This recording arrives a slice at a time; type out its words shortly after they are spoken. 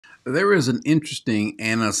There is an interesting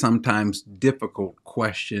and a sometimes difficult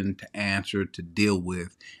question to answer to deal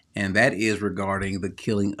with, and that is regarding the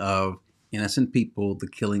killing of innocent people, the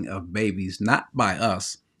killing of babies, not by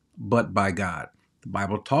us, but by God. The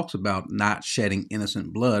Bible talks about not shedding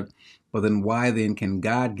innocent blood, but then why then can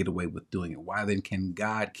God get away with doing it? Why then can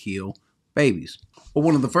God kill babies? Well,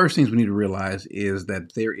 one of the first things we need to realize is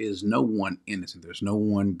that there is no one innocent. There's no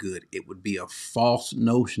one good. It would be a false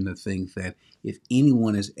notion to think that if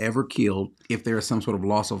anyone is ever killed, if there is some sort of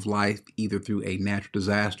loss of life, either through a natural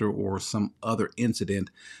disaster or some other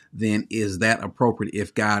incident, then is that appropriate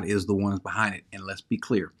if God is the one behind it? And let's be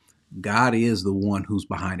clear, God is the one who's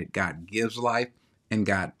behind it. God gives life and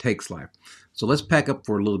God takes life. So let's pack up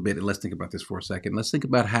for a little bit and let's think about this for a second. Let's think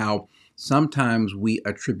about how sometimes we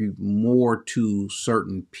attribute more to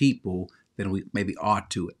certain people than we maybe ought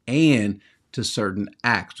to, and to certain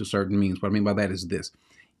acts, to certain means. What I mean by that is this: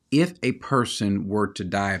 if a person were to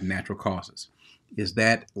die of natural causes, is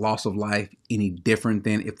that loss of life any different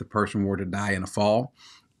than if the person were to die in a fall,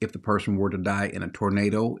 if the person were to die in a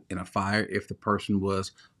tornado, in a fire, if the person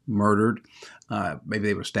was murdered, maybe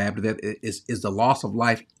they were stabbed to death? Is the loss of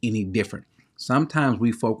life any different? Sometimes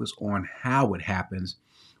we focus on how it happens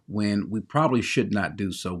when we probably should not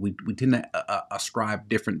do so. We tend to ascribe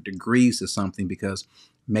different degrees to something because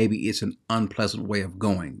maybe it's an unpleasant way of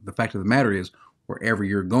going. The fact of the matter is, wherever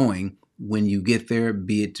you're going, when you get there,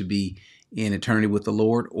 be it to be in eternity with the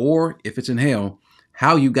Lord, or if it's in hell,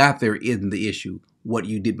 how you got there isn't the issue. What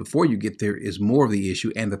you did before you get there is more of the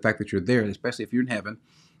issue, and the fact that you're there, especially if you're in heaven,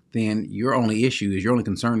 then your only issue is, your only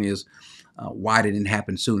concern is, why didn't it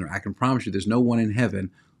happen sooner? I can promise you there's no one in heaven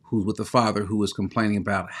who's with the Father who is complaining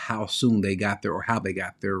about how soon they got there or how they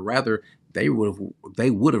got there. Rather, they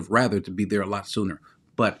would have rather to be there a lot sooner.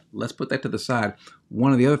 But let's put that to the side.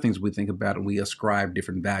 One of the other things we think about, and we ascribe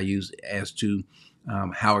different values as to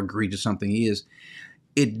how egregious something is.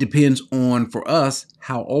 It depends on, for us,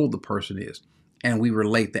 how old the person is. And we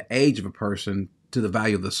relate the age of a person to the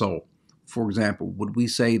value of the soul. For example, would we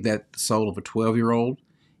say that the soul of a 12-year-old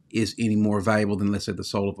is any more valuable than, let's say, the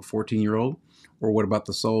soul of a 14-year-old? Or what about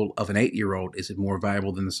the soul of an 8-year-old? Is it more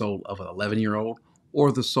valuable than the soul of an 11-year-old?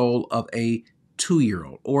 Or the soul of a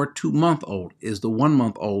 2-year-old or a 2-month-old? Is the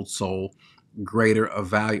 1-month-old soul greater of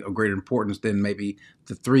value, of greater importance than maybe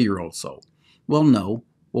the 3-year-old soul? Well, no.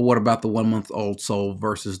 Well, what about the 1-month-old soul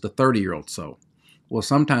versus the 30-year-old soul? Well,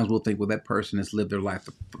 sometimes we'll think, well, that person has lived their life.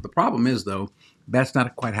 The problem is, though, that's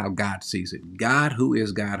not quite how God sees it. God, who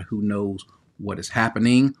is God, who knows what is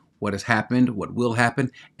happening, what has happened, what will happen,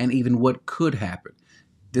 and even what could happen.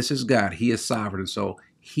 This is God. He is sovereign. So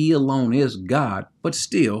he alone is God. But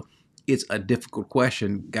still, it's a difficult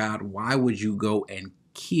question. God, why would you go and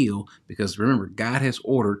kill? Because remember, God has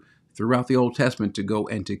ordered throughout the Old Testament to go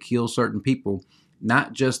and to kill certain people,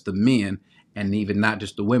 not just the men and even not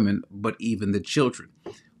just the women, but even the children.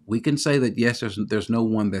 We can say that, yes, there's no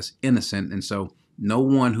one that's innocent, and so no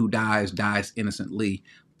one who dies innocently.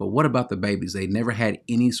 But what about the babies? They never had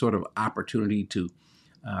any sort of opportunity to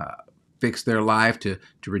uh, fix their life, to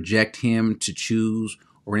reject him, to choose,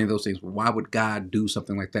 or any of those things. Why would God do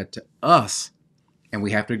something like that to us? And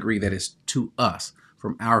we have to agree that it's to us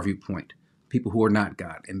from our viewpoint, people who are not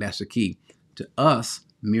God. And that's the key. To us,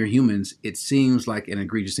 mere humans, it seems like an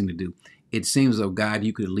egregious thing to do. It seems, though, God,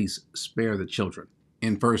 you could at least spare the children.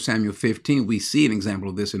 In 1 Samuel 15, we see an example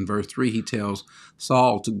of this. In verse 3, he tells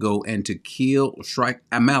Saul to go and to kill, strike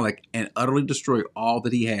Amalek, and utterly destroy all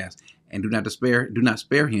that he has. And do not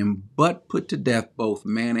spare him, but put to death both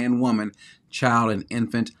man and woman, child and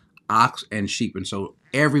infant, ox and sheep. And so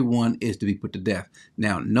everyone is to be put to death.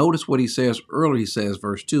 Now, notice what he says earlier. He says,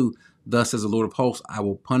 verse 2, thus says the Lord of hosts, I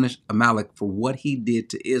will punish Amalek for what he did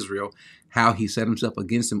to Israel, how he set himself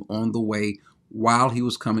against him on the way while he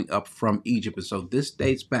was coming up from Egypt. And so this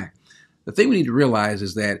dates back. The thing we need to realize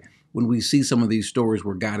is that when we see some of these stories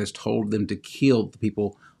where God has told them to kill the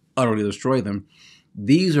people, utterly destroy them,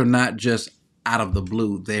 these are not just out of the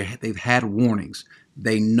blue. They've had warnings.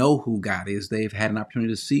 They know who God is. They've had an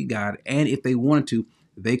opportunity to see God. And if they wanted to,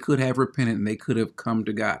 they could have repented and they could have come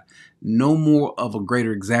to God. No more of a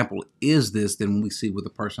greater example is this than we see with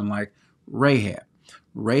a person like Rahab.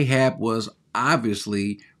 Rahab was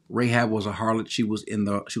obviously Rahab was a harlot. She was on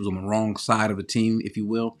the wrong side of the team, if you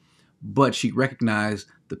will, but she recognized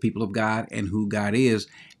the people of God and who God is,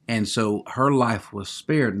 and so her life was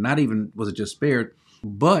spared. Not even was it just spared,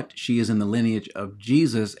 but she is in the lineage of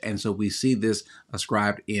Jesus, and so we see this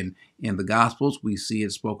ascribed in the Gospels. We see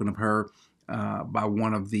it spoken of her by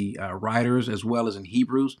one of the writers, as well as in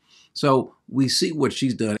Hebrews. So we see what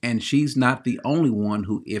she's done, and she's not the only one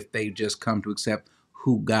who, if they just come to accept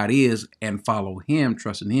who God is and follow him,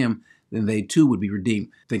 trust in him, then they too would be redeemed.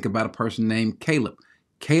 Think about a person named Caleb.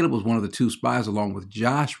 Caleb was one of the two spies along with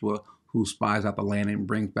Joshua who spies out the land and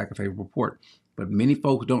brings back a favorable report. But many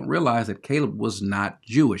folks don't realize that Caleb was not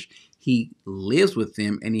Jewish. He lives with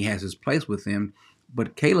them and he has his place with them,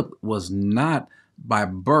 but Caleb was not by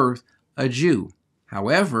birth a Jew.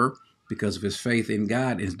 However, because of his faith in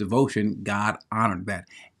God and his devotion, God honored that.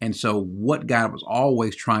 And so what God was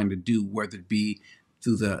always trying to do, whether it be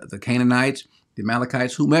through the Canaanites, the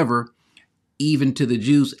Amalekites, whomever, even to the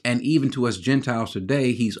Jews and even to us Gentiles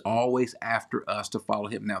today, he's always after us to follow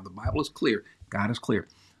him. Now, the Bible is clear. God is clear.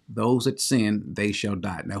 Those that sin, they shall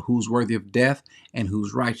die. Now, who's worthy of death and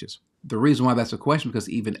who's righteous? The reason why that's a question, because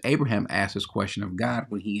even Abraham asked this question of God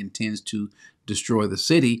when he intends to destroy the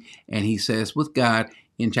city. And he says with God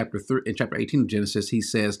in chapter 18 of Genesis, he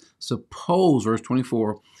says, suppose, verse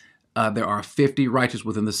 24, there are 50 righteous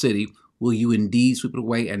within the city. Will you indeed sweep it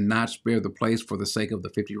away and not spare the place for the sake of the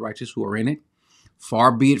 50 righteous who are in it?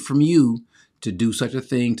 Far be it from you to do such a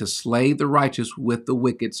thing, to slay the righteous with the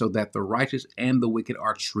wicked, so that the righteous and the wicked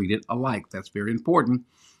are treated alike. That's very important.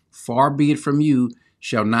 Far be it from you,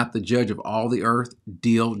 shall not the judge of all the earth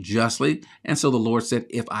deal justly? And so the Lord said,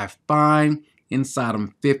 if I find in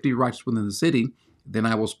Sodom 50 righteous within the city, then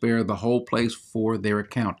I will spare the whole place for their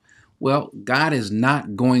account. Well, God is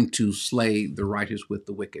not going to slay the righteous with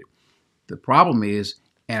the wicked. The problem is,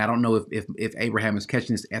 and I don't know if Abraham is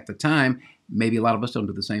catching this at the time, maybe a lot of us don't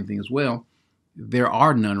do the same thing as well. There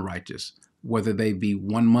are none righteous, whether they be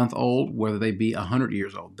 1 month old, whether they be 100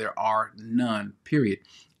 years old. There are none, period.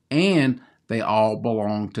 And they all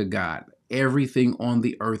belong to God. Everything on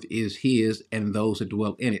the earth is his and those that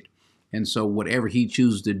dwell in it. And so whatever he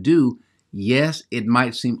chooses to do, yes, it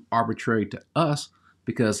might seem arbitrary to us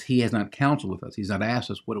because he has not counseled with us. He's not asked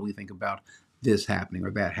us, what do we think about this happening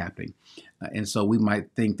or that happening? And so we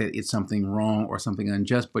might think that it's something wrong or something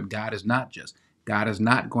unjust, but God is not just. God is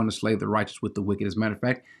not going to slay the righteous with the wicked. As a matter of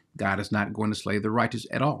fact, God is not going to slay the righteous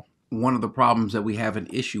at all. One of the problems that we have an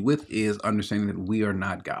issue with is understanding that we are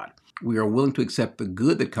not God. We are willing to accept the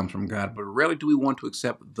good that comes from God, but rarely do we want to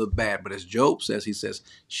accept the bad. But as Job says, he says,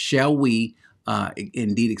 shall we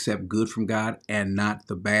indeed accept good from God and not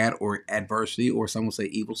the bad or adversity, or some will say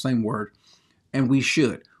evil, same word, and we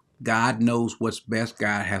should. God knows what's best.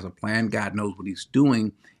 God has a plan. God knows what he's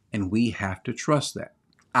doing, and we have to trust that.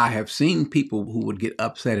 I have seen people who would get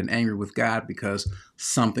upset and angry with God because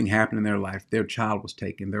something happened in their life. Their child was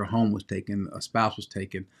taken, their home was taken, a spouse was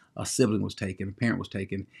taken, a sibling was taken, a parent was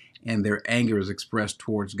taken, and their anger is expressed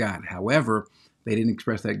towards God. However, they didn't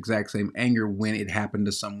express that exact same anger when it happened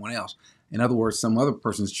to someone else. In other words, some other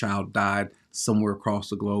person's child died somewhere across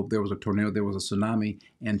the globe. There was a tornado, there was a tsunami,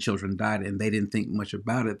 and children died, and they didn't think much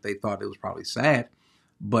about it. They thought it was probably sad,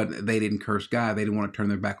 but they didn't curse God. They didn't want to turn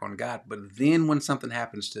their back on God. But then when something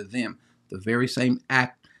happens to them, the very same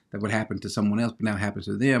act that would happen to someone else, but now happens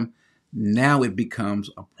to them, now it becomes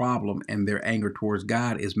a problem, and their anger towards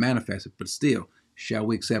God is manifested. But still, shall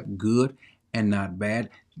we accept good and not bad?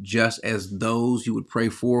 Just as those you would pray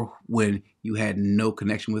for when you had no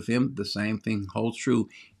connection with him, the same thing holds true.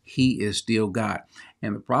 He is still God.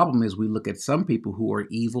 And the problem is we look at some people who are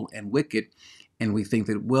evil and wicked, and we think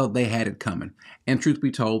that, well, they had it coming. And truth be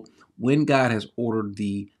told, when God has ordered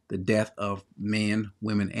the death of men,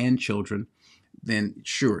 women, and children, then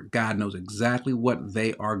sure, God knows exactly what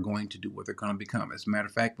they are going to do, what they're going to become. As a matter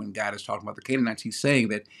of fact, when God is talking about the Canaanites, he's saying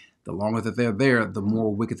that the longer that they're there, the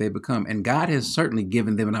more wicked they become. And God has certainly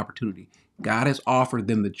given them an opportunity. God has offered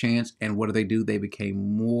them the chance, and what do? They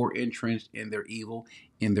became more entrenched in their evil,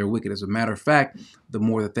 in their wicked. As a matter of fact, the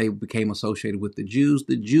more that they became associated with the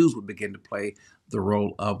Jews would begin to play the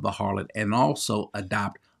role of the harlot and also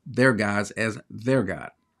adopt their gods as their God.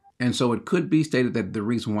 And so it could be stated that the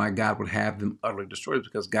reason why God would have them utterly destroyed is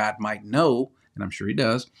because God might know, and I'm sure he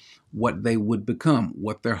does, what they would become,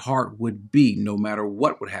 what their heart would be, no matter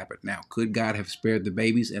what would happen. Now, could God have spared the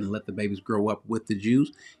babies and let the babies grow up with the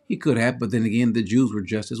Jews? He could have, but then again, the Jews were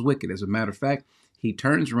just as wicked. As a matter of fact, he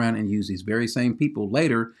turns around and uses these very same people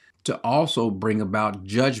later to also bring about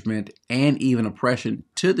judgment and even oppression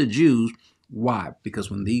to the Jews. Why?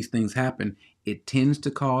 Because when these things happen, it tends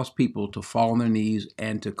to cause people to fall on their knees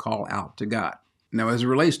and to call out to God. Now, as it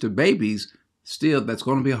relates to babies, still, that's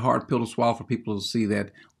going to be a hard pill to swallow for people to see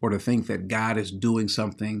that or to think that God is doing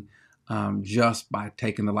something just by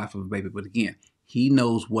taking the life of a baby. But again, he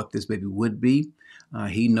knows what this baby would be.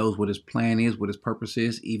 He knows what his plan is, what his purpose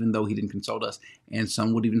is, even though he didn't consult us. And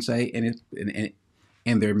some would even say,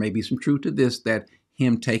 and there may be some truth to this, that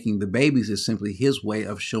him taking the babies is simply his way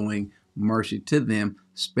of showing mercy to them,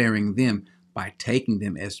 sparing them by taking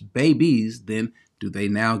them as babies, then Do they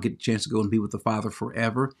now get a chance to go and be with the Father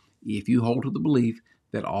forever? If you hold to the belief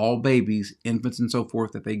that all babies, infants, and so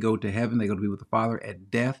forth, that they go to heaven, they go to be with the Father at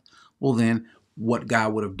death, well then, what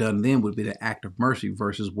God would have done then would be the act of mercy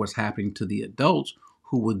versus what's happening to the adults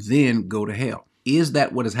who would then go to hell. Is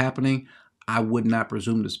that what is happening? I would not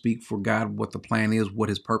presume to speak for God what the plan is, what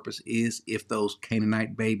his purpose is, if those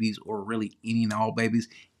Canaanite babies, or really any and all babies,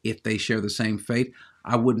 if they share the same fate.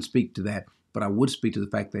 I wouldn't speak to that, but I would speak to the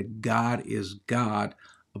fact that God is God.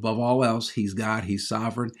 Above all else, he's God, he's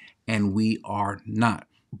sovereign, and we are not.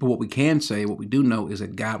 But what we can say, what we do know, is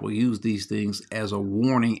that God will use these things as a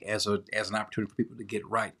warning, as an opportunity for people to get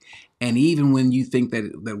right. And even when you think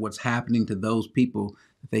that what's happening to those people,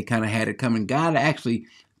 they kind of had it coming, God actually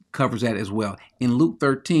covers that as well. In Luke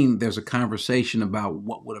 13, there's a conversation about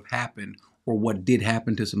what would have happened, or what did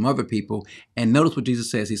happen to some other people. And notice what Jesus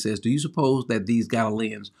says. He says, do you suppose that these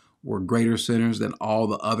Galileans were greater sinners than all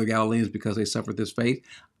the other Galileans because they suffered this fate?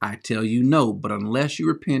 I tell you no, but unless you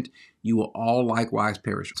repent, you will all likewise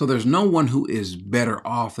perish. So there's no one who is better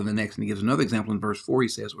off than the next. And he gives another example in verse 4. He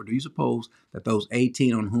says, or do you suppose that those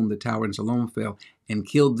 18 on whom the tower in Siloam fell and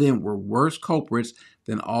killed them were worse culprits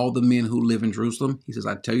than all the men who live in Jerusalem? He says,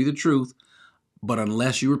 I tell you the truth, but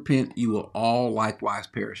unless you repent, you will all likewise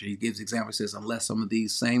perish. And he gives example. He says, unless some of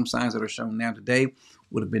these same signs that are shown now today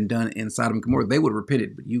would have been done in Sodom and Gomorrah, they would have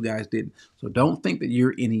repented, but you guys didn't. So don't think that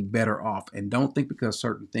you're any better off. And don't think because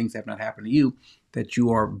certain things have not happened to you that you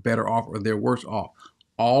are better off or they're worse off.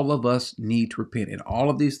 All of us need to repent. And all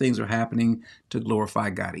of these things are happening to glorify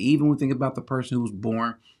God. Even when we think about the person who was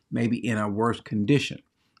born maybe in a worse condition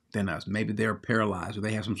than us. Maybe they're paralyzed, or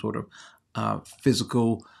they have some sort of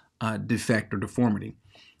physical defect or deformity.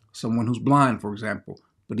 Someone who's blind, for example.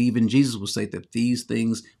 But even Jesus will say that these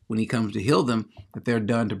things, when he comes to heal them, that they're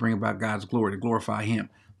done to bring about God's glory, to glorify him.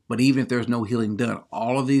 But even if there's no healing done,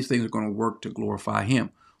 all of these things are going to work to glorify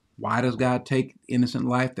him. Why does God take innocent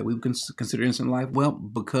life that we consider innocent life? Well,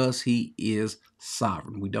 because he is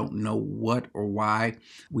sovereign. We don't know what or why.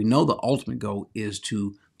 We know the ultimate goal is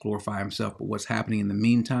to glorify himself, but what's happening in the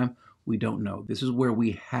meantime, we don't know. This is where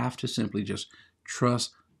we have to simply just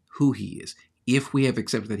trust who he is. If we have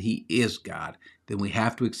accepted that he is God, then we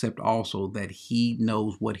have to accept also that he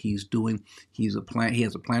knows what he's doing. He has a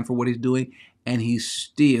plan for what he's doing, and he's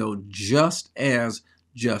still just as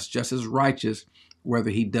righteous,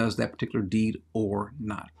 whether he does that particular deed or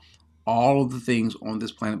not. All of the things on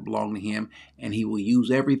this planet belong to him, and he will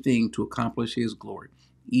use everything to accomplish his glory,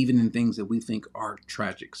 even in things that we think are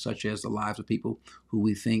tragic, such as the lives of people who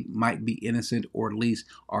we think might be innocent or at least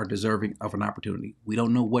are deserving of an opportunity. We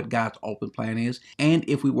don't know what God's ultimate plan is. And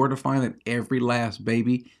if we were to find that every last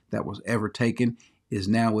baby that was ever taken is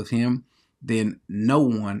now with him, then no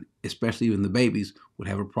one, especially even the babies, would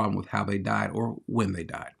have a problem with how they died or when they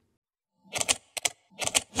died.